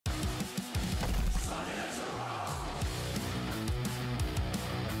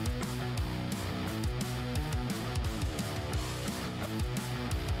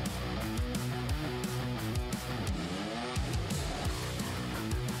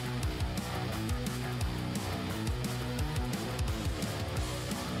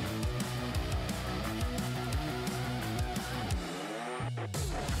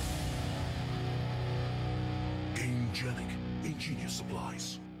Genius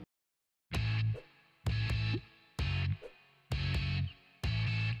supplies.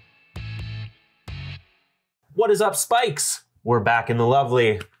 What is up, Spikes? We're back in the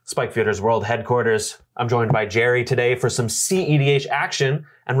lovely Spike Theater's World Headquarters. I'm joined by Jerry today for some cEDH action,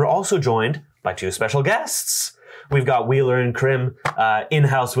 and we're also joined by two special guests. We've got Wheeler and Crim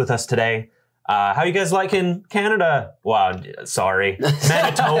in-house with us today. How you guys liking Canada? Wow, sorry.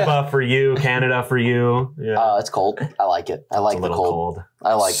 Manitoba for you, Canada for you. Yeah. It's cold. I like it. I like It's a the little cold. cold.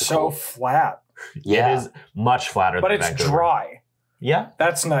 I like the so cold. flat, Yeah. It is much flatter but than it's Vancouver. dry. Yeah?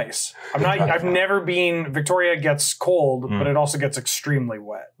 That's nice. I've never been. Victoria gets cold, but it also gets extremely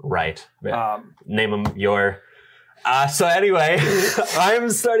wet. Right. Name them your... so anyway, I'm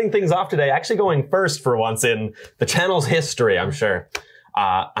starting things off today, actually going first for once in the channel's history, I'm sure.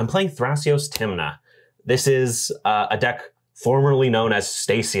 I'm playing Thrasios Tymna. This is a deck formerly known as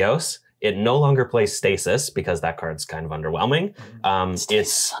Stasios. It no longer plays Stasis because that card's kind of underwhelming.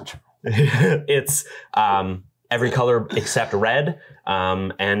 It's every color except red,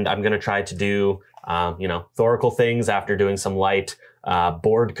 and I'm going to try to do Thoracle things after doing some light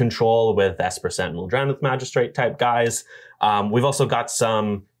board control with Esper Sentinel, Drowned Magistrate type guys. We've also got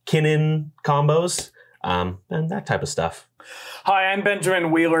some Kinnin combos and that type of stuff. Hi, I'm Benjamin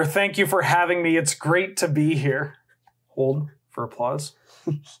Wheeler. Thank you for having me. It's great to be here. Hold for applause.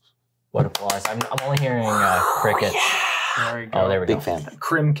 What applause. I'm only hearing crickets. There you go. Oh, there we go. Big fan.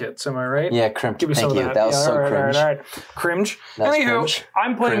 Crim kits, am I right? Yeah, cringe. Give me Thank some you. of that. That was so cringe. All right. Cringe. That's Anywho, cringe.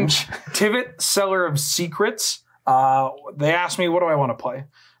 I'm playing Cringe. Tivit, Seller of Secrets. They asked me, what do I want to play?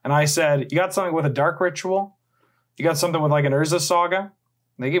 And I said, you got something with a Dark Ritual? You got something with like an Urza Saga? And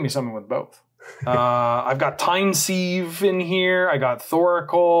they gave me something with both. I've got Time Sieve in here. I got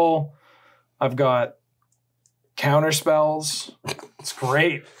Thoracle. I've got Counter Spells. It's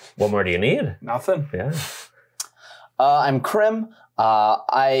great. What more do you need? Nothing. Yeah. I'm Crim.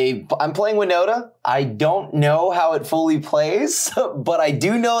 I'm playing Winota. I don't know how it fully plays, but I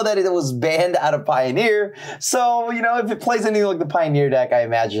do know that it was banned out of Pioneer. So, if it plays anything like the Pioneer deck, I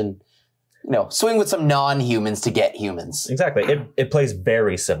imagine, swing with some non-humans to get humans. Exactly. It plays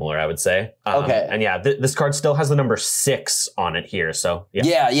very similar, I would say. Okay. And yeah, this card still has the number 6 on it here, so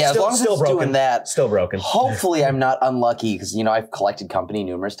Yeah, as long as it's broken. doing that. Still broken. Hopefully I'm not unlucky because, I've collected company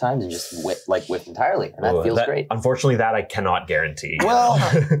numerous times and just whiffed entirely. And that feels great. Unfortunately, that I cannot guarantee. Well,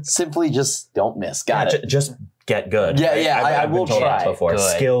 simply just don't miss. Got it. Just get good. Yeah, I will been told that try. before.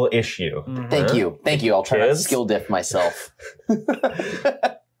 Good. Skill issue. Thank you. I'll try not to Kids? skill diff myself.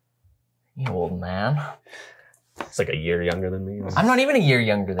 You old man. It's like a year younger than me. I'm not even a year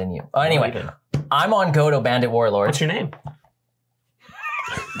younger than you. Anyway, I'm on Godo Bandit Warlord. What's your name?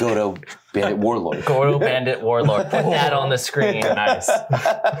 Godo Bandit Warlord. Godo Bandit Warlord. Put that on the screen. Nice.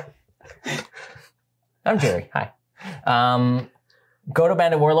 I'm Jerry. Hi. Godo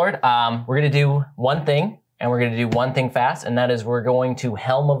Bandit Warlord. We're going to do one thing, and we're going to do one thing fast, and that is we're going to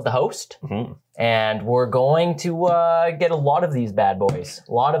Helm of the Host. Mhm. And we're going to get a lot of these bad boys.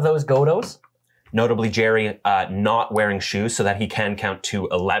 A lot of those Godos. Notably, Jerry not wearing shoes so that he can count to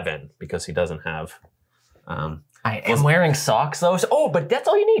 11 because he doesn't have... I am wearing socks though. So, but that's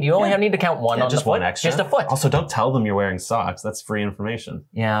all you need. You only need to count one on just the foot. one extra. Just a foot. Also, don't tell them you're wearing socks. That's free information.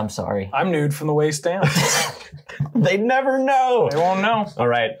 Yeah, I'm sorry. I'm nude from the waist down. They never know. They won't know. All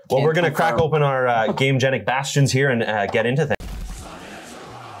right. Well, Can't we're going to confirm. crack open our game-genic bastions here and get into things.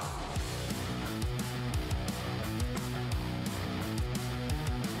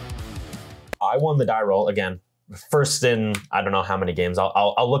 I won the die roll again. First in, I don't know how many games.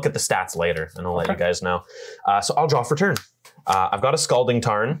 I'll look at the stats later and I'll let you guys know. So I'll draw for turn. I've got a Scalding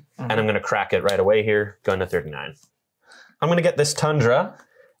Tarn and I'm going to crack it right away here, going to 39. I'm going to get this Tundra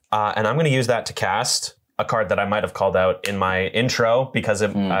and I'm going to use that to cast a card that I might have called out in my intro because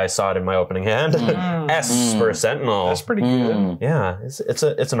I saw it in my opening hand. Esper Sentinel. That's pretty good. Yeah, it's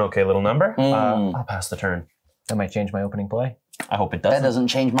an okay little number. I'll pass the turn. That might change my opening play. I hope it That doesn't. doesn't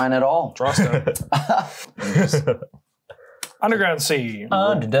change mine at all. Draw stone. Underground Sea.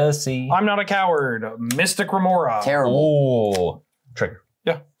 Under the sea. I'm not a coward. Mystic Remora. Terrible. Oh, trigger.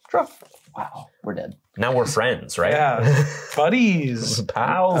 Yeah. Draw. Wow, we're dead. Now we're friends, right? Yeah. Buddies.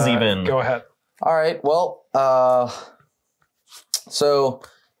 Pals even. Go ahead. All right, well, so,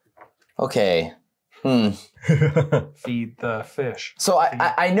 okay. Feed the fish. So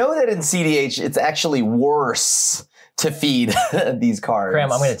I know that in cEDH, it's actually worse to feed these cards.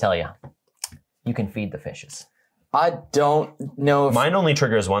 Crim, I'm going to tell you. You can feed the fishes. I don't know if... Mine only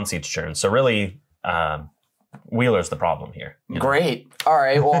triggers once each turn, so really, Wheeler's the problem here. you know? Great. All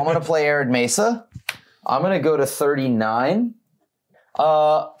right, well, I'm going to play Arid Mesa. I'm going to go to 39.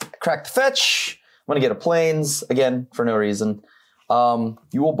 Crack the fetch. I'm going to get a Plains, again, for no reason.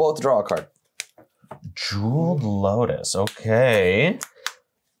 You will both draw a card. Jeweled Lotus. Okay.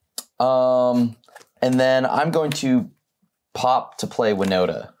 And then I'm going to pop to play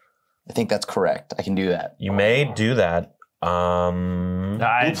Winota. I think that's correct. I can do that. You may do that. Blue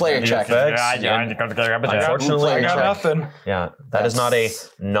player check. Unfortunately, I got check. nothing. yeah, that is not a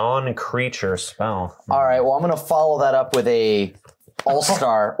non-creature spell. All right, well, I'm going to follow that up with a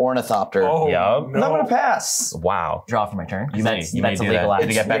all-star Ornithopter. Oh, Yup. And I'm going to pass. Wow. Draw for my turn. You may That's do a that. legal act.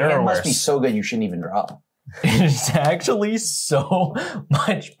 Did it get better Your or hand must worse? be so good you shouldn't even draw. It's actually so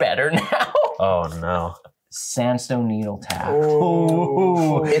much better now. Oh no. Sandstone Needle tap.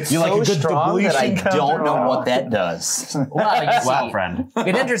 Oh. It's You so like a good strong that I depletion don't counter? know what that does. Well, you see, Wow, friend.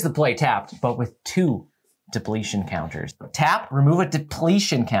 it enters the play tapped, but with 2 depletion counters. Tap, remove a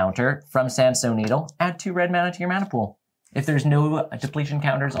depletion counter from Sandstone Needle, add 2 red mana to your mana pool. If there's no depletion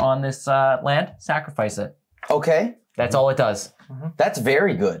counters on this land, sacrifice it. Okay, That's all it does. that's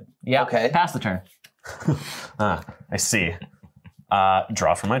very good. Yeah. Okay. Pass the turn. I see.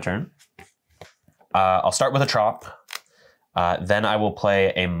 Draw for my turn. I'll start with a chop. Then I will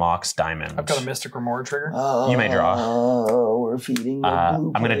play a Mox Diamond. I've got a Mystic Remora trigger. You may draw. Oh, we're feeding the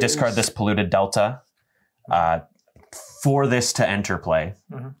blue I'm going to players. discard this Polluted Delta for this to enter play.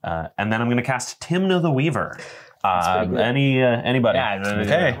 And then I'm going to cast Tymna the Weaver. pretty good. Anybody? Yeah.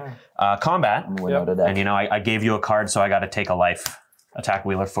 Okay. Combat. I'm Winota deck. And you know, I gave you a card, so I got to take a life. Attack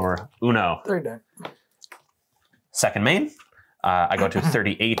Wheeler for Uno. 3 deck. Second main. I go to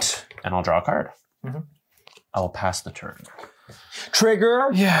 38, and I'll draw a card. I'll pass the turn. Trigger.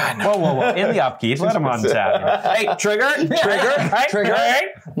 Yeah, I know. Whoa. In the upkeep. Let him on tap. Hey, trigger. Trigger.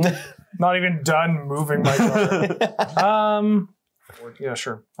 Not even done moving my card. Yeah,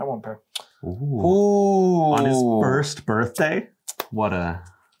 sure. I won't pay. Ooh. On his first birthday. What a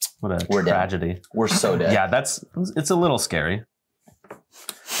We're dead. tragedy. We're so dead. Yeah, it's a little scary.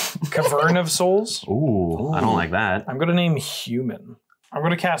 Cavern of Souls. Ooh, I don't like that. I'm going to name Human. I'm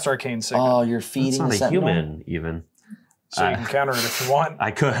going to cast Arcane Signet. Oh, you're It's feeding not the a Sentinel? human, even. So you can counter it if you want.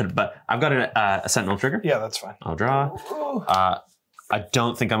 I could, but I've got a Sentinel trigger. Yeah, that's fine. I'll draw. I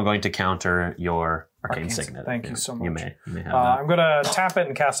don't think I'm going to counter your Arcane Signet. Thank you so much. You may have that. I'm going to tap it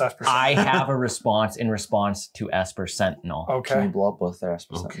and cast Esper. I have a response in response to Esper Sentinel. Can you Okay. blow up both their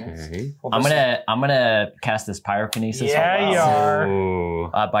Esper Sentinels? Okay. Well, I'm this- gonna cast this pyrokinesis. Yeah, you are. Ooh.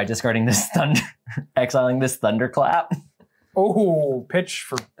 By discarding this thunder, exiling this thunderclap. Oh, pitch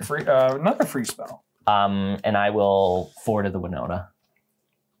for free. Another free spell. And I will forward to the Winota.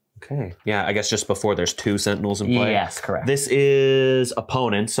 Okay. Yeah, I guess just before there's 2 Sentinels in play. Yes, correct. This is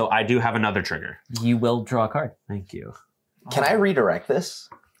opponent, so I do have another trigger. You will draw a card. Thank you. Can I redirect this?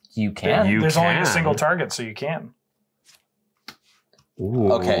 You can. You There's only can. a single target, so you can.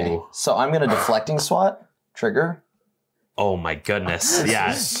 Ooh. Okay, so I'm going to deflecting swat. Trigger. Oh my goodness.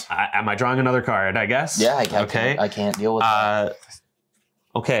 Yes. Am I drawing another card, I guess? Yeah, I can't. Okay. I can't deal with that.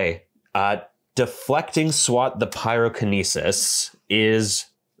 Okay. Deflecting swat the pyrokinesis is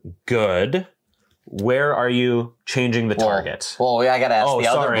good. Where are you changing the target? Well, yeah, I got to ask Oh, the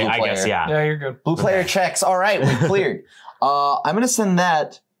other sorry. blue I player. guess, yeah. Yeah, you're good. Blue player checks. All right, we cleared. I'm going to send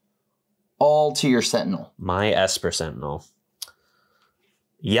that all to your Sentinel. My Esper Sentinel.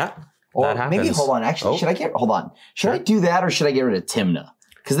 Yeah. Or that happens. maybe, hold on. Actually, Oh. hold on. Should I do that or should I get rid of Tymna?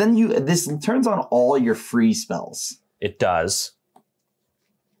 Because then this turns on all your free spells. It does.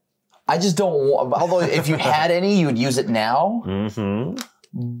 I just don't want, although if you had any, you would use it now. Mm-hmm.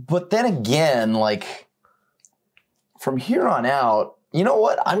 But then again, like, from here on out, you know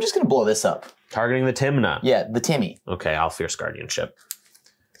what? I'm just going to blow this up. Targeting the Tymna. Yeah, the Timmy. Okay, I'll Fierce Guardianship.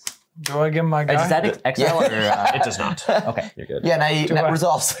 Do I give my guy? Does that exile Yeah. or? It does not. Okay. You're good. Yeah, now you, Do that I-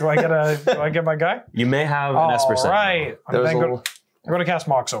 resolves. Do I get my guy? You may have an Esper All Sentinel. right. I'm There's going to cast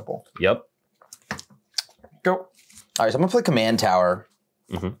Mox Opal. Yep. Go. All right, so I'm going to play Command Tower.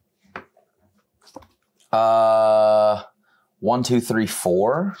 Mhm. 1, 2, 3,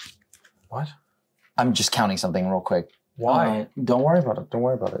 4. What? I'm just counting something real quick. Why? Don't worry about it. Don't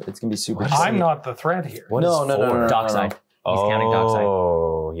worry about it. It's going to be super easy. I'm not the threat here. What No, is no, no, four? no, no. Dockside. He's counting dockside.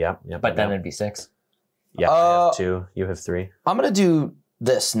 Oh, yep. But then it'd be 6. Yeah, I have 2. You have 3. I'm going to do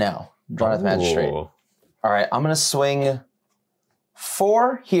this now. Draw with Magistrate. Ooh. All right, I'm going to swing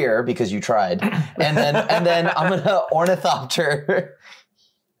 4 here because you tried. And then I'm going to Ornithopter.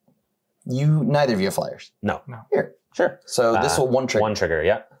 Neither of you have flyers. No. Here, sure. So this will one trigger. 1 trigger,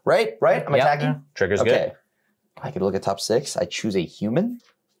 yeah. Right? I'm Yep. attacking? Trigger's Okay. good. I could look at top 6. I choose a human.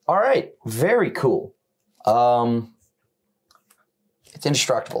 All right, very cool. It's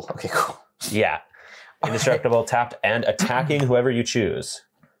indestructible. Okay, cool. Yeah. Indestructible, tapped, and attacking whoever you choose.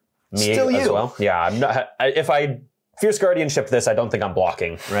 Me Still as you. well. Yeah, I'm not. If I Fierce Guardianship this, I don't think I'm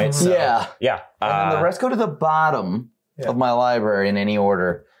blocking, right? So, Yeah. Yeah. And then the rest go to the bottom of my library in any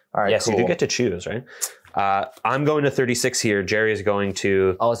order. All right, yes, cool. you do get to choose, right? I'm going to 36 here. Jerry is going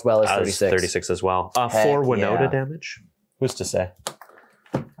to As well as 36. 36 as well. Heck 4 Winota yeah. damage. Who's to say?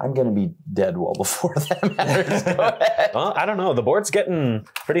 I'm going to be dead well before that matters. Go ahead. Well, I don't know. The board's getting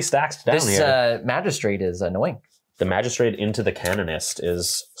pretty stacked down This here. magistrate is annoying. The magistrate into the canonist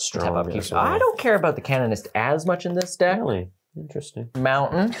is Tap strong. upkeep. as well. I don't care about the canonist as much in this deck. Really interesting.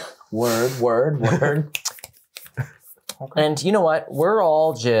 Mountain. Word. And you know what? We're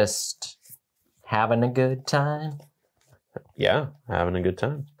all just having a good time. Yeah, having a good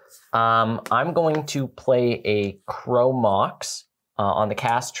time. I'm going to play a Crow Mox on the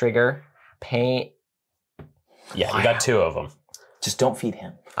cast trigger. Pay. Yeah, you got 2 of them. Just don't feed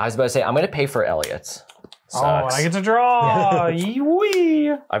him. I was about to say, I'm going to pay for Elliot's. Oh, and I get to draw.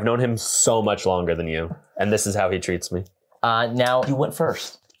 Yee-wee. I've known him so much longer than you, and this is how he treats me. Now, You went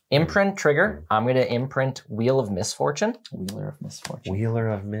first. imprint trigger. I'm going to imprint Wheel of Misfortune. Wheeler of Misfortune. Wheeler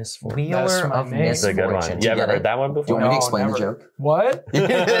of Misfortune. Wheeler That's my of name. That's a good one. Misfortune. You ever get heard it? that one Do you before? want me to No, explain never. the joke? What?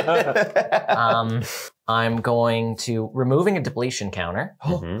 I'm going to removing a depletion counter,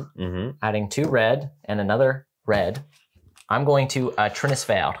 adding 2 red and another red. I'm going to Trinus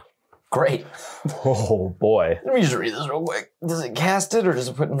Failed. Great. Oh boy. Let me just read this real quick. Does it cast it or does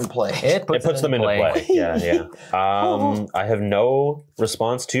it put them in play? It It puts them into play. Yeah. I have no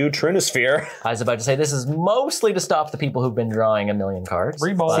response to Trinosphere. I was about to say this is mostly to stop the people who've been drawing a million cards.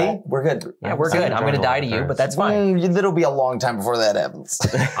 Reball. See? We're good. Yeah, we're good. I'm going to die to you, but that's fine. It'll be a long time before that happens.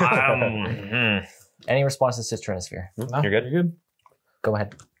 Any responses to Trinosphere? No, You're good? You're good. Go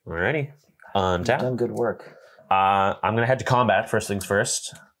ahead. Alrighty. Done Untap. good work. I'm gonna head to combat first things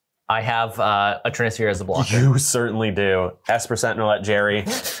first. I have a Trinosphere as a blocker. You certainly do. Esper Sentinel at Jerry,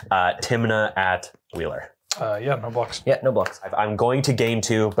 Tymna at Wheeler. Yeah, no blocks. Yeah, no blocks. I'm going to gain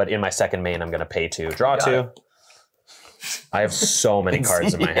 2, but in my second main, I'm going to pay 2. Draw 2. I have so many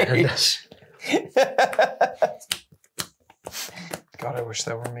cards in my hand. God, I wish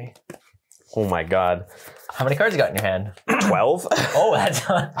that were me. Oh my god. How many cards you got in your hand? 12? Oh, that's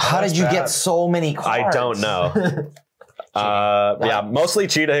How did you get so many cards? I don't know. Yeah, mostly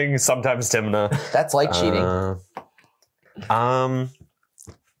cheating, sometimes Tymna. That's like cheating.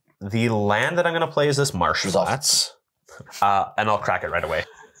 The land that I'm going to play is this Marsh Resolve. Flats. And I'll crack it right away.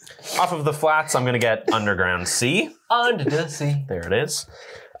 Off of the flats, I'm going to get Underground Sea. Under the sea. There it is.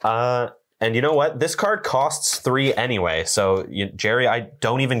 And you know what? This card costs 3 anyway. So, Jerry, I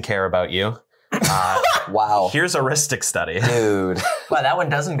don't even care about you. Wow. Here's a Ristic Study. Dude. Wow, that one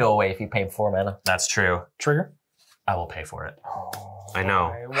doesn't go away if you pay 4 mana. That's true. Trigger. I will pay for it. I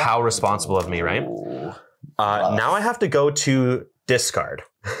know. How responsible of me, right? Now I have to go to discard.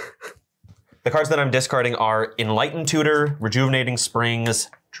 The cards that I'm discarding are Enlightened Tutor, Rejuvenating Springs,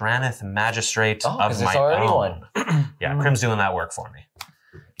 Dranith Magistrate of because my it's already own. one. Yeah, Crim's doing that work for me.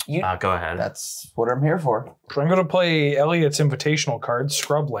 You, Go ahead. That's what I'm here for. I'm going to play Elliot's invitational card,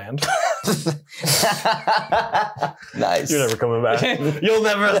 Scrubland. Nice. You're never coming back. You'll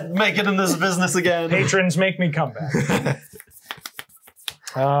never make it in this business again. Patrons make me come back.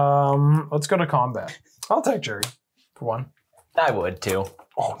 Let's go to combat. I'll take Jerry for 1. I would too.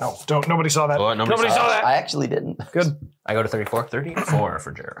 Oh no! Don't. Nobody saw that. Oh, nobody saw saw that. I actually didn't. Good. I go to 34. 34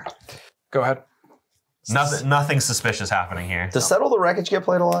 for Jerry. Go ahead. Nothing suspicious happening here. Does Settle the Wreckage get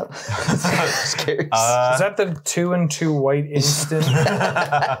played a lot? Just curious. Is that the 2/2 white instant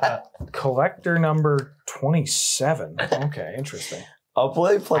collector number 27? Okay, interesting. I'll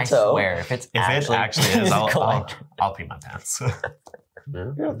play I Plateau. swear, if it's If it actually is, collector. I'll pee my pants.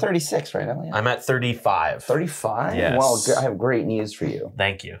 You're at 36 right now. Yeah. I'm at 35. 35? Yes. Well, I have great news for you.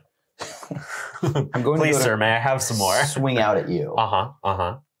 Thank you. I'm going Please, to go sir, may I have some more? swing out at you.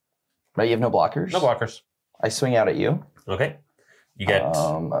 Uh-huh. Right, you have no blockers? No blockers. I swing out at you. Okay. You get...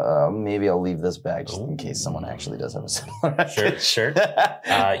 Maybe I'll leave this back just in case someone actually does have a similar Sure.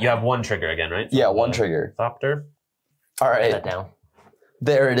 You have 1 trigger again, right? Yeah, 1 trigger. Thopter. All Put right. that down.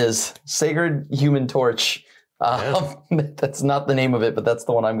 There it is. Sacred Human Torch. That's not the name of it, but that's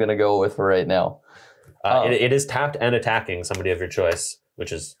the one I'm going to go with for right now. It is tapped and attacking somebody of your choice,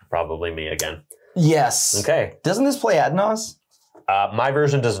 which is probably me again. Yes. Okay. Doesn't this play Adnos? My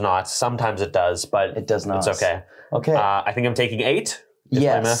version does not. Sometimes it does, but It does not. it's okay. Okay. I think I'm taking 8. If my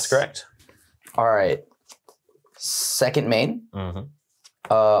Yes. math's correct. All right. Second main.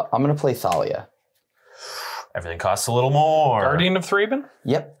 Mm-hmm. I'm going to play Thalia. Everything costs a little more. Guardian of Thraben?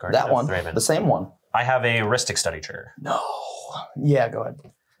 Yep, Guardian that of one. Thraben. The same one. I have a Ristic Study trigger. No. Yeah, go ahead.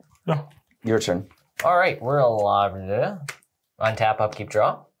 No. Your turn. All right, we're alive. Untap, upkeep,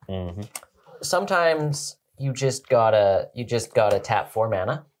 draw. Mm-hmm. Sometimes you just gotta tap 4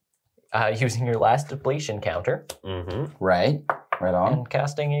 mana using your last depletion counter Right on. and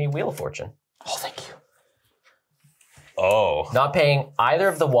casting a Wheel of Fortune. Oh, thank you. Oh. Not paying either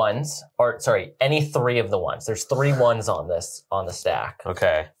of the ones, or sorry, any 3 of the ones. There's 3 ones on the stack.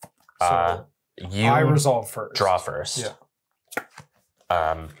 Okay. So You I resolve first. draw first.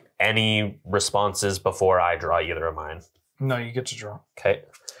 Yeah. Any responses before I draw either of mine? No, you get to draw. Okay.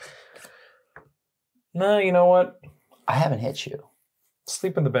 No, you know what? I haven't hit you.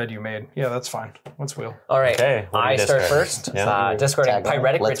 Sleep in the bed you made. Yeah, that's fine. Let's wheel. All right, Okay, what do we I start discard? first. Yeah. Discarding Tag on.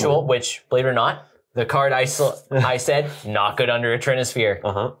 Pyretic Let's Ritual, wheel. which, believe it or not, the card I said, not good under a Trinisphere.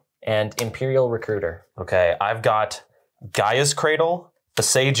 Uh-huh. And Imperial Recruiter. Okay, I've got Gaia's Cradle,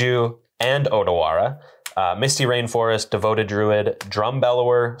 Beseju, and Odawara. Misty Rainforest, Devoted Druid, Drum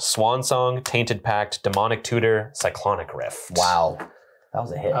Bellower, Swan Song, Tainted Pact, Demonic Tutor, Cyclonic Rift. Wow. That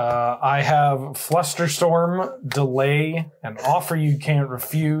was a hit. I have Flusterstorm, Delay, and Offer You Can't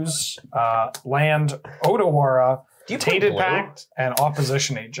Refuse, Land, Odawara, Do you play Tainted blue? Pact, and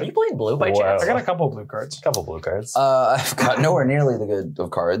Opposition Are you Agent. playing blue by Wow. chance? I got a couple of blue cards. Couple blue cards. I've got nowhere nearly the good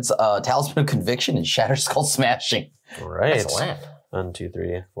of cards. Talisman of Conviction and Shatter Skull Smashing. All right. That's a land. 1, 2,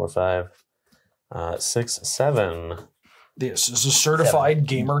 3, 4, 5, 6, 7. This is a certified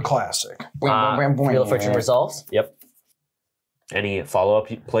gamer classic. Wheel of Fortune resolves. Yep. Any follow-up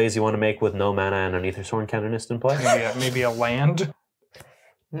plays you want to make with no mana and an Aetherthorn Canonist in play? Maybe a land.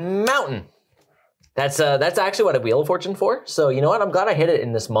 Mountain. That's actually what a Wheel of Fortune for. So you know what? I'm glad I hit it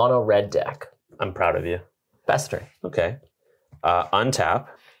in this mono red deck. I'm proud of you. Best turn. Okay. Untap.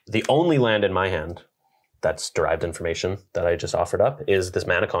 The only land in my hand that's derived information that I just offered up is this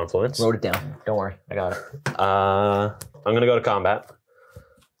Mana Confluence. Wrote it down. Don't worry, I got it. I'm going to go to combat.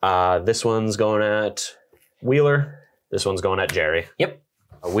 This one's going at Wheeler. This one's going at Jerry. Yep.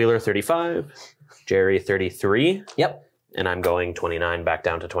 Wheeler 35, Jerry 33, Yep. and I'm going 29 back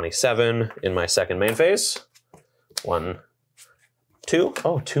down to 27 in my second main phase. 1, 2.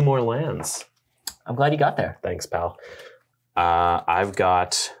 Oh, 2 more lands. I'm glad you got there. Thanks, pal. I've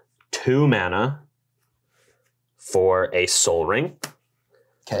got 2 mana for a Soul Ring.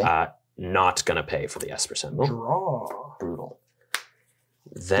 Okay. Not going to pay for the Esper Sentinel. Draw. Brutal.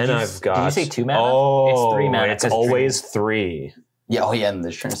 Then Did you- I've got... did you say 2 mana? Oh, It's 3 mana, It's 'cause always 3. Yeah, oh yeah, and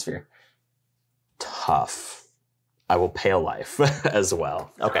there's Trinisphere. Tough. I will pay a life as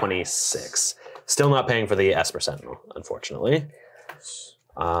well. Okay. 26. Still not paying for the Esper Sentinel, unfortunately.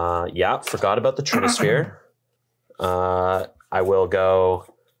 Yeah, forgot about the Trinisphere. I will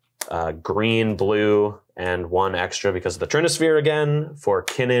go green, blue, and 1 extra because of the Trinisphere again for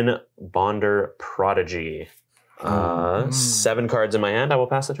Kinnan Bonder Prodigy. 7 cards in my hand. I will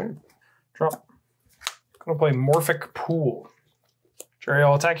pass the turn. Drop. Gonna play Morphic Pool. Jerry,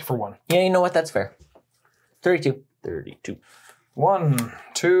 I'll attack you for 1. Yeah, you know what? That's fair. 32. 32. 1,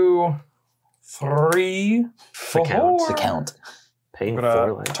 2, 3, 4. count. The count. Paying I'm 4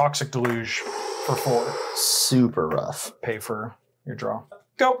 gonna life. Toxic Deluge for 4. Super rough. Pay for your draw.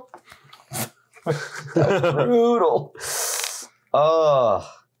 Go. Brutal. All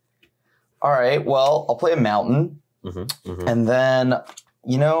right, well, I'll play a mountain. And then,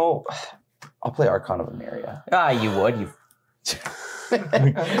 you know, I'll play Archon of Emeria. You would. You.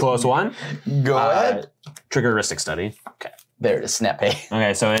 Close one. Go ahead. Triggeristic study. Okay. There it is, snap pay.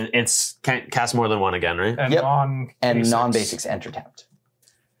 Okay, so it's can't cast more than 1 again, right? And Yep. non-basics. And non-basics enter tapped.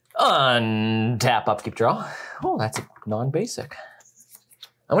 Untap, upkeep, draw. Oh, that's a non-basic.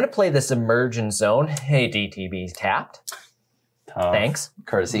 I'm going to play this Immersion Zone. Hey, DTB's tapped. Thanks.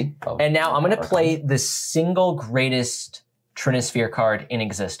 Courtesy. of And now I'm going to Archon. play the single greatest Trinisphere card in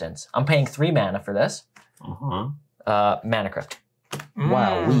existence. I'm paying 3 mana for this. Mana Crypt.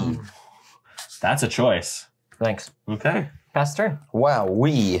 Wow, we. That's a choice. Thanks. Okay. Pass turn. Wow,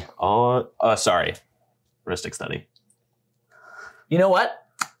 we. Sorry. Ristic study. You know what?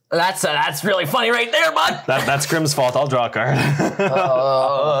 That's really funny right there, bud. That's Crim's fault. I'll draw a card.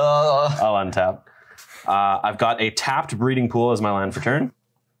 I'll untap. I've got a tapped Breeding Pool as my land for turn.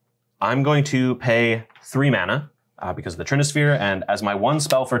 I'm going to pay 3 mana because of the Trinisphere, and as my 1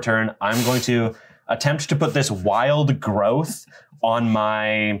 spell for turn, I'm going to attempt to put this Wild Growth on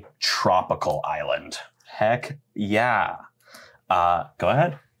my tropical island. Heck yeah. Go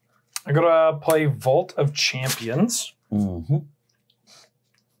ahead. I'm gonna play Vault of Champions.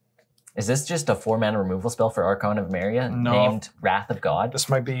 Is this just a 4 mana removal spell for Archon of Emeria named Wrath of God? This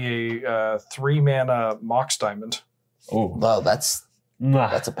might be a 3 mana Mox Diamond. Oh, Well, that's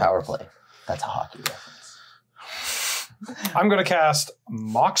a power play. That's a hockey reference. I'm gonna cast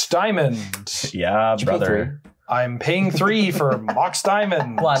Mox Diamond. yeah, Did you pay brother. I'm paying 3 for Mox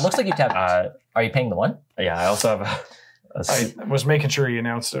Diamond. Well, it looks like you tapped. Are you paying the 1? Yeah, I also have I was making sure you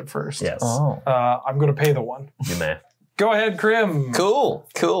announced it first. yes. Oh. I'm going to pay the 1. You may. Go ahead, Crim. Cool.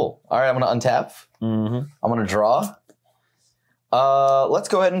 All right, I'm going to untap. Mm-hmm. I'm going to draw. Let's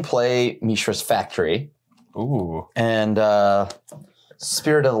go ahead and play Mishra's Factory Ooh. and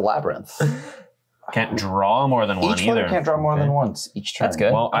Spirit of the Labyrinth. Can't draw more than one Each either. player can't draw more than once each turn. That's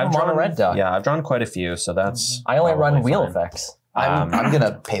good. Well, I'm I've drawn a red duck. Yeah, I've drawn quite a few, so that's. I only run probably wheel fine. effects. I'm going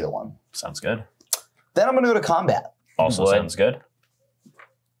to pay the 1. Sounds good. Then I'm going to go to combat. Also Would. sounds good.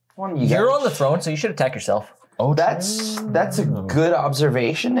 You're on the throne, so you should attack yourself. Oh, that's a good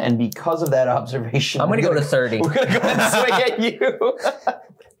observation, and because of that observation, I'm going to go to 30. We're going to go and swing at you.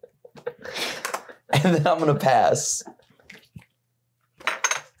 And then I'm going to pass.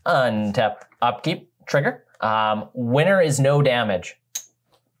 Untap, upkeep, trigger. Winner is no damage.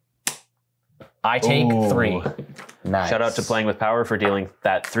 I take Ooh. 3. Nice. Shout out to Playing with Power for dealing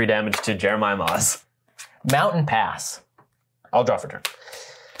that 3 damage to Jeremiah Moss. Mountain Pass. I'll draw for turn.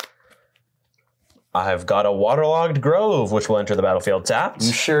 I've got a waterlogged grove, which will enter the battlefield tapped.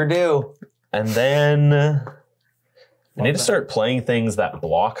 You sure do. And then I need to start playing things that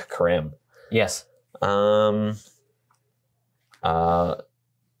block Crim. Yes. 1,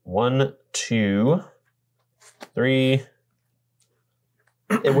 2, 3.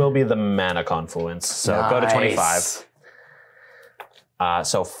 It will be the mana confluence. So go to 25.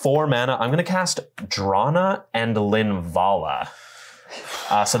 So 4 mana. I'm going to cast Drana and Linvala.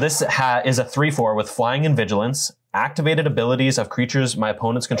 So this is a 3/4 with flying and vigilance. Activated abilities of creatures my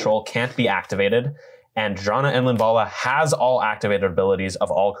opponents control can't be activated. And Drana and Linvala has all activated abilities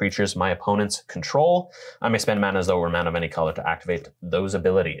of all creatures my opponents control. I may spend mana as though it were mana of any color to activate those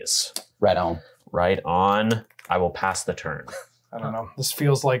abilities. Right on. Right on. I will pass the turn. I don't know. This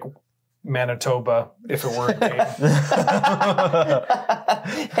feels like Manitoba if it were a game.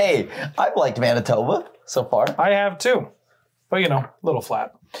 Hey, I've liked Manitoba so far. I have too. But, you know, a little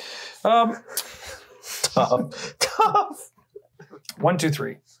flat. Tough. 1, 2,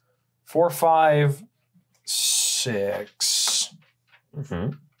 3, 4, 5, 6.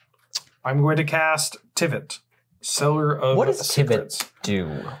 Mm-hmm. I'm going to cast Tivit, Seller of What does Secrets. Tivit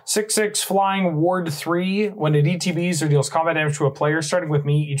do? 6/6 flying ward 3. When it ETBs or deals combat damage to a player, starting with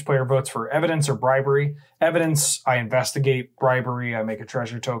me, each player votes for evidence or bribery. Evidence, I investigate. Bribery, I make a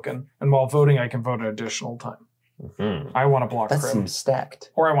treasure token. And while voting, I can vote an additional time. Mm-hmm. I want to block That Crim. seems stacked.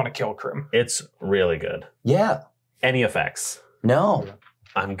 Or I want to kill Crim. It's really good. Yeah. Any effects? No.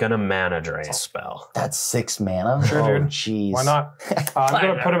 I'm going to mana drain a spell. That's 6 mana? Sure, oh, dude. jeez. Why not? I'm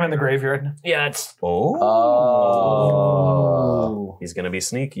going to put him in the graveyard. Yeah, it's. Oh. He's going to be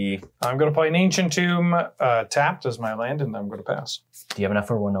sneaky. I'm going to play an Ancient Tomb tapped as my land, and I'm going to pass. Do you have enough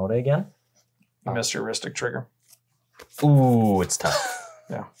for Winota again? You missed your Ristic trigger. Ooh, it's tough.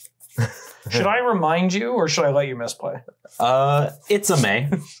 Yeah. Should I remind you, or should I let you misplay? It's a May.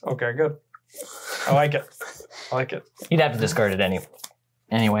 Okay, good. I like it. I like it. You'd have to discard it anyway.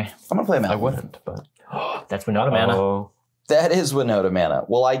 I'm going to play a mana. I wouldn't, but. That's Winota mana. Oh. That is Winota mana.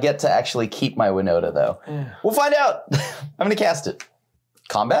 Will I get to actually keep my Winota, though? Yeah. We'll find out. I'm going to cast it.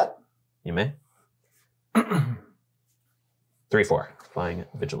 Combat? You may. 3/4. Flying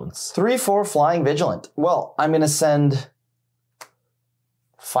vigilance. 3/4 flying vigilant. Well, I'm going to send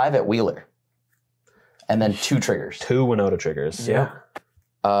 5 at Wheeler. And then 2 triggers. 2 Winota triggers. Yeah.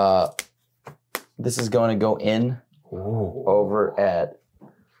 This is going to go in over at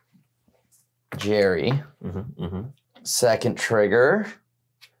Jerry. Mm-hmm, mm-hmm. Second trigger.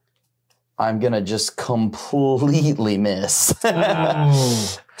 I'm going to just completely miss.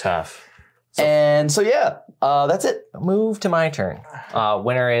 Tough. And so, yeah, that's it. Move to my turn.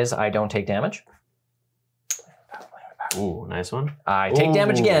 Winner is I don't take damage. Ooh, nice one. I take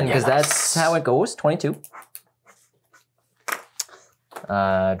damage again because yes. that's how it goes. 22.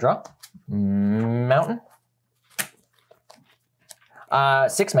 Draw. Mountain.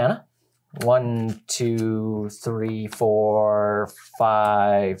 6 mana. 1, 2, 3, 4,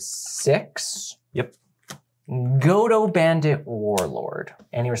 5, 6. Yep. Godo Bandit Warlord.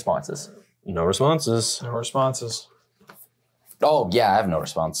 Any responses? No responses. No responses. Oh, yeah, I have no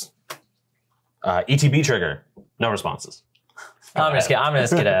response. ETB trigger. No responses. I'm just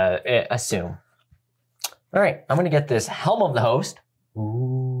gonna assume. All right, I'm gonna get this Helm of the Host.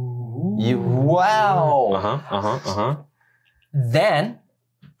 Wow. Then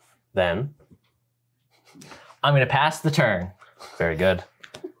Then. I'm gonna pass the turn. Very good.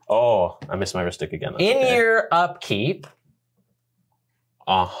 Oh, I missed my wrist stick again. That's In okay. your upkeep,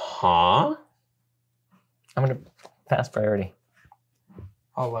 Uh-huh. I'm gonna pass priority.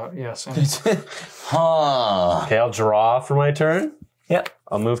 I'll yes. Huh. Okay, I'll draw for my turn. Yep.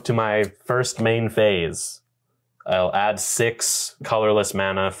 I'll move to my first main phase. I'll add 6 colorless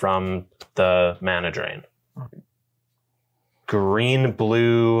mana from the mana drain. Green,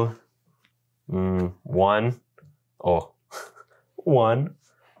 blue, 1. Oh, 1.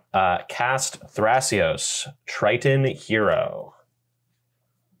 Cast Thrasios, Triton Hero.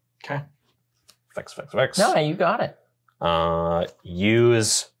 Okay. Fix, fix, fix. No, you got it.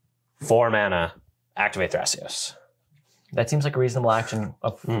 Use 4 mana, activate Thrasios. That seems like a reasonable action.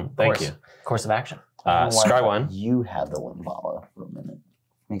 Thank you. Course of action. Scry 1. You had the Limbala for a minute.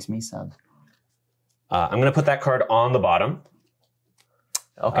 Makes me sad. I'm going to put that card on the bottom.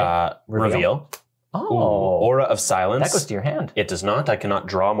 Okay. Reveal. Oh. Ooh, Aura of Silence. That goes to your hand. It does not. I cannot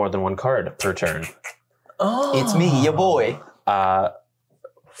draw more than 1 card per turn. Oh. It's me, your boy. 4.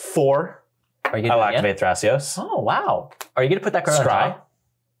 Are you I'll gonna do it activate Thrasios. again? Oh, wow. Are you going to put that card on Scry. top?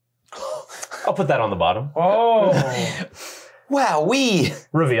 I'll put that on the bottom. Oh. Wow,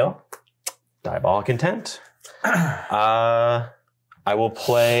 Reveal. Diabolic Intent. I will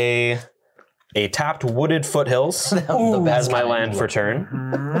play a tapped Wooded Foothills as my land for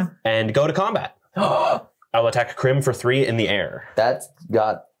turn and go to combat. I'll attack Crim for 3 in the air. That's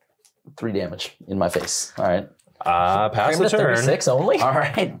got 3 damage in my face. All right. Pass the Crim to turn. 36 only? All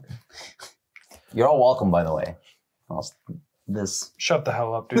right. You're all welcome, by the way. This. Shut the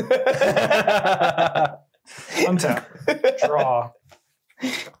hell up, dude. Untap. Draw.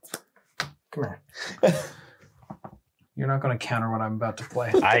 Come here. You're not going to counter what I'm about to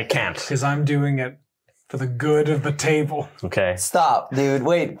play. I can't. Because I'm doing it for the good of the table. Okay. Stop, dude.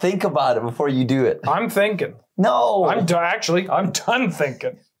 Wait, think about it before you do it. I'm thinking. No. I'm done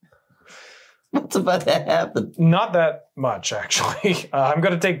thinking. What's about to happen? Not that much, actually. I'm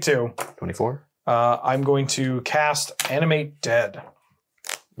going to take 2. 24. I'm going to cast Animate Dead.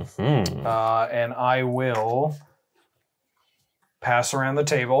 And I will pass around the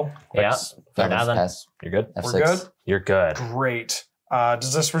table. Yeah. For now then. You're good? F6. We're good? You're good. Great.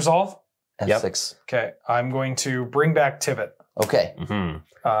 Does this resolve? F6. Okay. I'm going to bring back Tivit. Okay.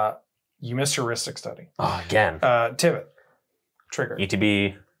 You missed your Ristic study. Oh, again. Tivit. Trigger.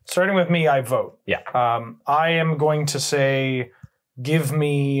 ETB. Starting with me, I vote. Yeah. I am going to say, give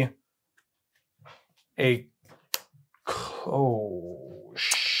me a...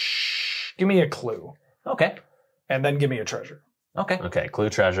 give me a clue. Okay. And then give me a treasure. Okay. Okay, clue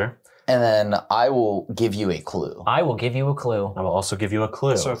treasure. And then I will give you a clue. I will give you a clue. I will also give you a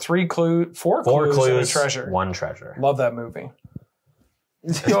clue. So 4 clues, 4 clues, and a treasure. 1 treasure. Love that movie.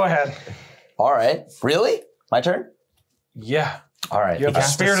 Go ahead. All right. Really? My turn? Yeah. All right. You have the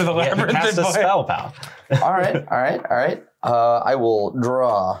Spirit of the Labyrinth. Cast a spell, pal. All right. I will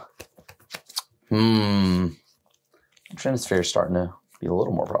draw. Trinisphere is starting to be a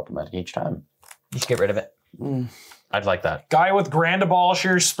little more problematic each time. You should get rid of it. I'd like that. Guy with Grand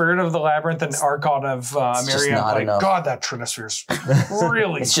Abolishers, Spirit of the Labyrinth, and Archon of just Miriam. not Like, enough. God, that Trinisphere's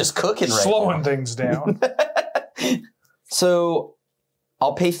really It's just cooking right slowing now. things down. So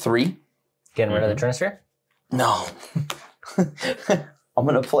I'll pay 3. Getting rid of the Trinisphere? No. I'm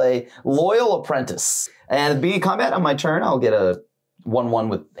going to play Loyal Apprentice. And at the beginning of combat on my turn, I'll get a 1/1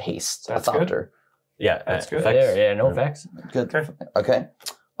 with haste. That's a Thopter. Yeah, That's good. effects. Yeah, no effects. Good. Okay. Okay.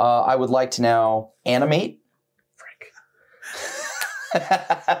 I would like to now animate.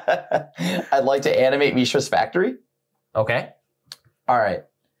 I'd like to animate Mishra's Factory. Okay. All right.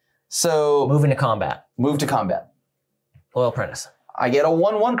 So Moving to combat. move to combat. Loyal Apprentice. I get a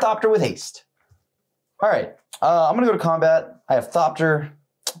 1/1 Thopter with haste. All right. I'm going to go to combat. I have Thopter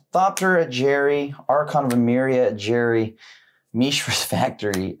at Jerry, Archon of Emeria at Jerry, Mishra's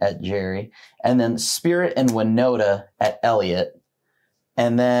Factory at Jerry, and then Spirit and Winota at Elliot.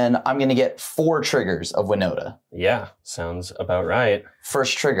 And then I'm going to get 4 triggers of Winota. Yeah, sounds about right.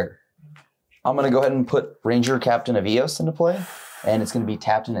 First trigger. I'm going to go ahead and put Ranger Captain of Eos into play, and it's going to be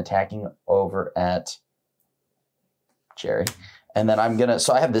tapped and attacking over at Jerry. And then I'm going to,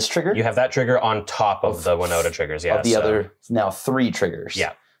 so I have this trigger. You have that trigger on top of the Winota triggers, yeah. of the other, now 3 triggers.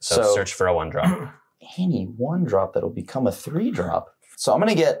 Yeah, so search for a 1-drop. Any 1-drop that'll become a 3-drop. So I'm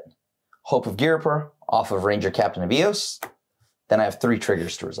going to get Hope of Giripur off of Ranger Captain of Eos. Then I have 3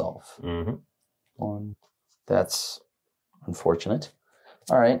 triggers to resolve. 1. That's unfortunate.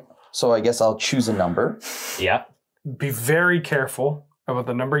 All right. So I guess I'll choose a number. Yeah. Be very careful about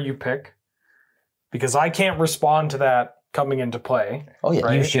the number you pick, because I can't respond to that coming into play. Oh, yeah.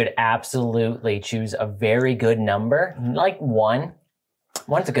 Right. You should absolutely choose a very good number, like 1.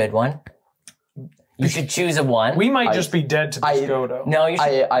 1's a good one. You should choose a 1. We might just be dead to this Godo. No, you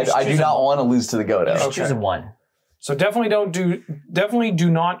should. I do not want to lose to the Godo. You should choose a 1. So definitely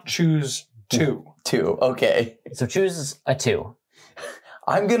do not choose 2. 2. Okay. So choose a 2.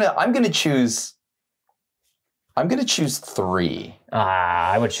 I'm gonna choose 3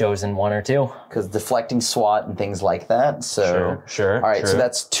 I would chosen 1 or 2. because deflecting SWAT and things like that. So Sure. all right, so true.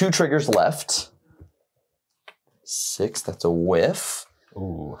 that's 2 triggers left. 6. That's a whiff.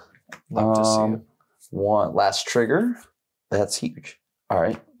 Ooh. Love to see it. 1 last trigger. That's huge. All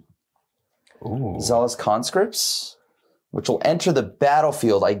right. Ooh. Zealous Conscripts, which will enter the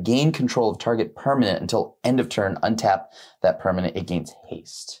battlefield. I gain control of target permanent until end of turn. Untap that permanent. It gains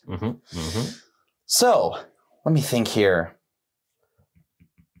haste. So let me think here.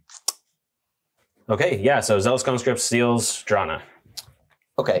 Okay, yeah, so Zealous Conscript steals Drana.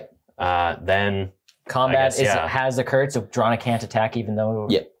 Okay. Then Combat I guess, has occurred, so Drana can't attack even though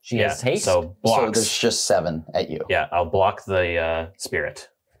she has haste. so blocks. So there's just 7 at you. Yeah, I'll block the spirit.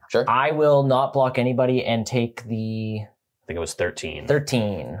 Sure. I will not block anybody and take the I think it was 13.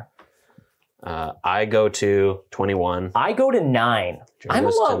 13. I go to 21, I go to 9. I'm a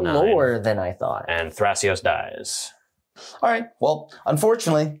goes to lot 9. lower than I thought. and Thrasios dies. All right. Well,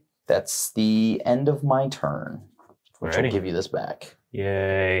 unfortunately, that's the end of my turn, which will Alrighty. give you this back.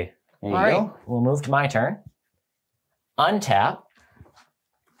 Yay. There you All right, go. we'll move to my turn. Untap.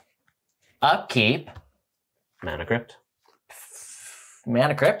 Upkeep. Mana Crypt.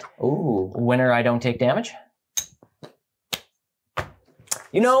 Mana Crypt. Ooh. Winner, I don't take damage.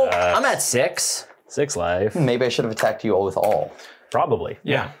 You know, Sucks. I'm at 6. 6 life. Maybe I should have attacked you all with all. Probably.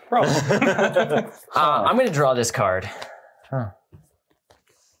 Yeah, probably. I'm going to draw this card.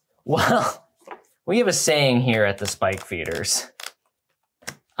 Well, we have a saying here at the Spike Feeders.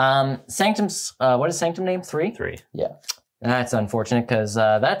 Sanctum's, what is Sanctum name? 3? 3. Yeah. That's unfortunate because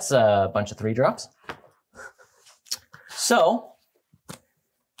that's a bunch of 3 drops. So,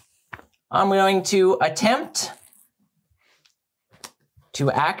 I'm going to attempt to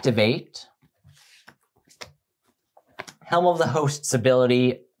activate Helm of the Host's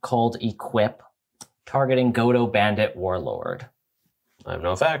ability called Equip, targeting Godo Bandit Warlord. I have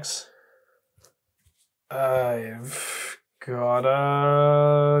no effects. I've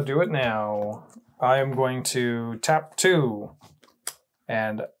gotta do it now. I am going to tap 2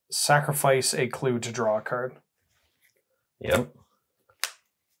 and sacrifice a clue to draw a card. Yep.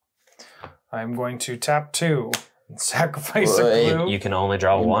 I'm going to tap 2 and sacrifice Wait, a clue. You can only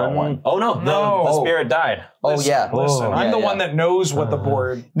draw You can draw one. one. Oh no, No. the spirit died. Oh, yeah. Listen, Oh. I'm Yeah, the yeah. one that knows what the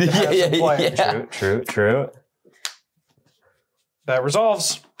board has Yeah, in play. yeah. True. That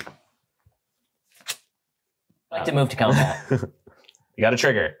resolves. I'd like to move to combat. You got a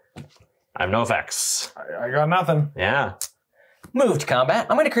trigger. I have no effects. I got nothing. Yeah. Move to combat.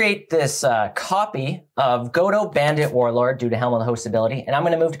 I'm going to create this copy of Godo Bandit Warlord due to Helm of the Host ability, and I'm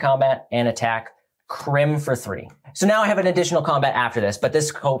going to move to combat and attack Crim for 3. So now I have an additional combat after this, but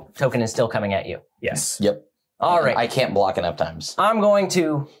this token is still coming at you. Yes. Yep. All right. I can't block enough times. I'm going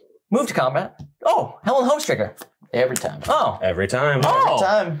to move to combat. Oh, Helm of the Host trigger. Every time. Oh. Every time. Oh. Every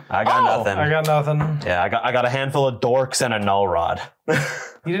time. I got Oh. nothing. I got nothing. Yeah, I got a handful of dorks and a null rod.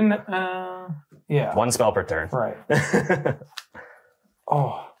 You didn't. Yeah. One spell per turn. Right.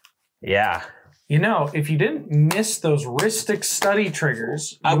 Oh. Yeah. You know, if you didn't miss those Ristic study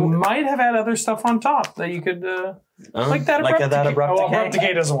triggers, you might have had other stuff on top that you could, like that abrupt decay. Oh, abrupt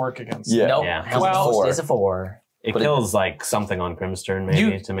decay doesn't work against. Yeah. Nope. Yeah. Helm of the Well, Host is a 4. It But kills like something on Crim's turn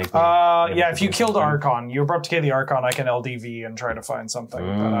maybe to make me Yeah, if you killed Archon, you abrupt decay the Archon, I can LDV and try to find something.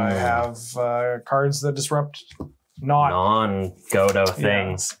 But I have cards that disrupt not. non-Godo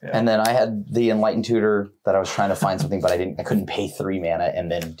things. Yeah. And then I had the Enlightened Tutor that I was trying to find something, but I couldn't pay 3 mana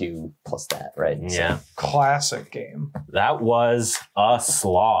and then do plus that, right? Yeah. Classic game. That was a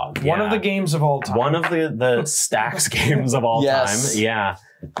slog. One of Yeah. the games of all time. One of the stacks games of all Yes. time. Yeah.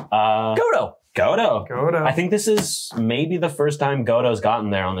 Godo. Godo. I think this is maybe the first time Godo's gotten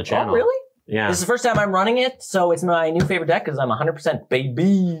there on the channel. Oh, really? Yeah. This is the first time I'm running it, so it's my new favorite deck because I'm 100%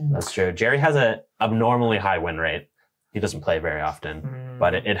 baby. That's true. Jerry has an abnormally high win rate. He doesn't play very often,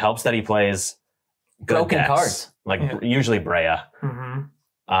 but it helps that he plays good Broken decks, cards. like Yeah. usually Brea.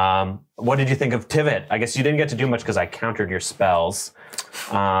 Mm-hmm. What did you think of Tivit? I guess you didn't get to do much because I countered your spells.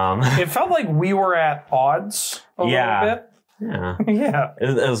 It felt like we were at odds a Yeah. little Yeah. bit. Yeah.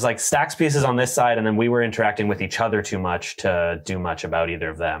 It was like stacks pieces on this side, and then we were interacting with each other too much to do much about either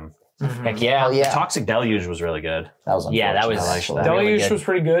of them. Heck yeah. Oh, yeah. Toxic Deluge was really good. That was Yeah, that was unfortunate, actually. really Deluge good. was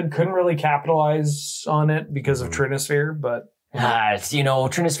pretty good. Couldn't really capitalize on it because of Trinisphere, but It's,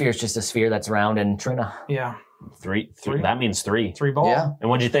 Trinisphere is just a sphere that's round and Trina. yeah. Three. Three. That means 3. 3 ball. Yeah. And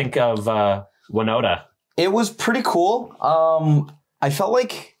what'd you think of Winota? It was pretty cool. I felt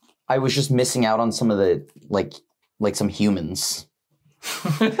like I was just missing out on some of the like some humans.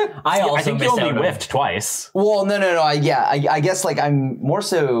 I think you miss only out on- whiffed twice. Well, no. I guess like I'm more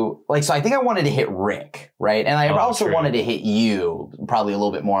so like, so I think I wanted to hit Rick, right? And I also true. wanted to hit you probably a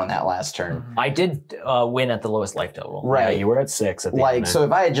little bit more on that last turn. I did win at the lowest life total. Right. Yeah, you were at 6 at the Like, end. so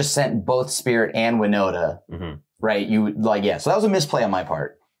if I had just sent both Spirit and Winota, right, you would, like, yeah, so that was a misplay on my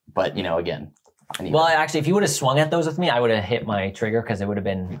part. But, you know, again. Anyway. Well, actually, if you would have swung at those with me, I would have hit my trigger because it would have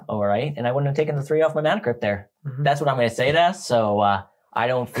been all right, and I wouldn't have taken the 3 off my mana crypt there. That's what I'm going to say it as, so I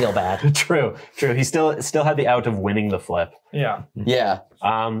don't feel bad. True. He still had the out of winning the flip. Yeah. Yeah.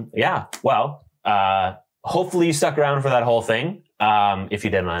 Yeah. Well, hopefully you stuck around for that whole thing. If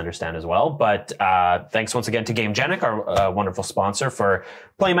you didn't, I understand as well. But thanks once again to GameGenic, our wonderful sponsor, for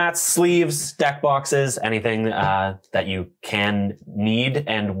playmats, sleeves, deck boxes, anything that you can need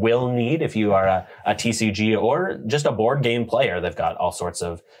and will need if you are a TCG or just a board game player. They've got all sorts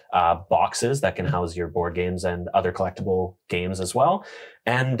of boxes that can house your board games and other collectible games as well.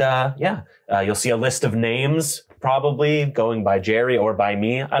 And you'll see a list of names probably going by Jerry or by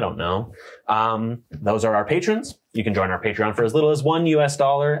me. I don't know. Those are our patrons. You can join our Patreon for as little as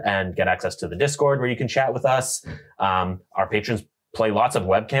 $1 and get access to the Discord where you can chat with us. Our patrons play lots of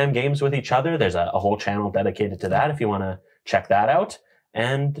webcam games with each other. There's a whole channel dedicated to that if you want to check that out.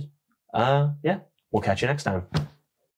 And we'll catch you next time.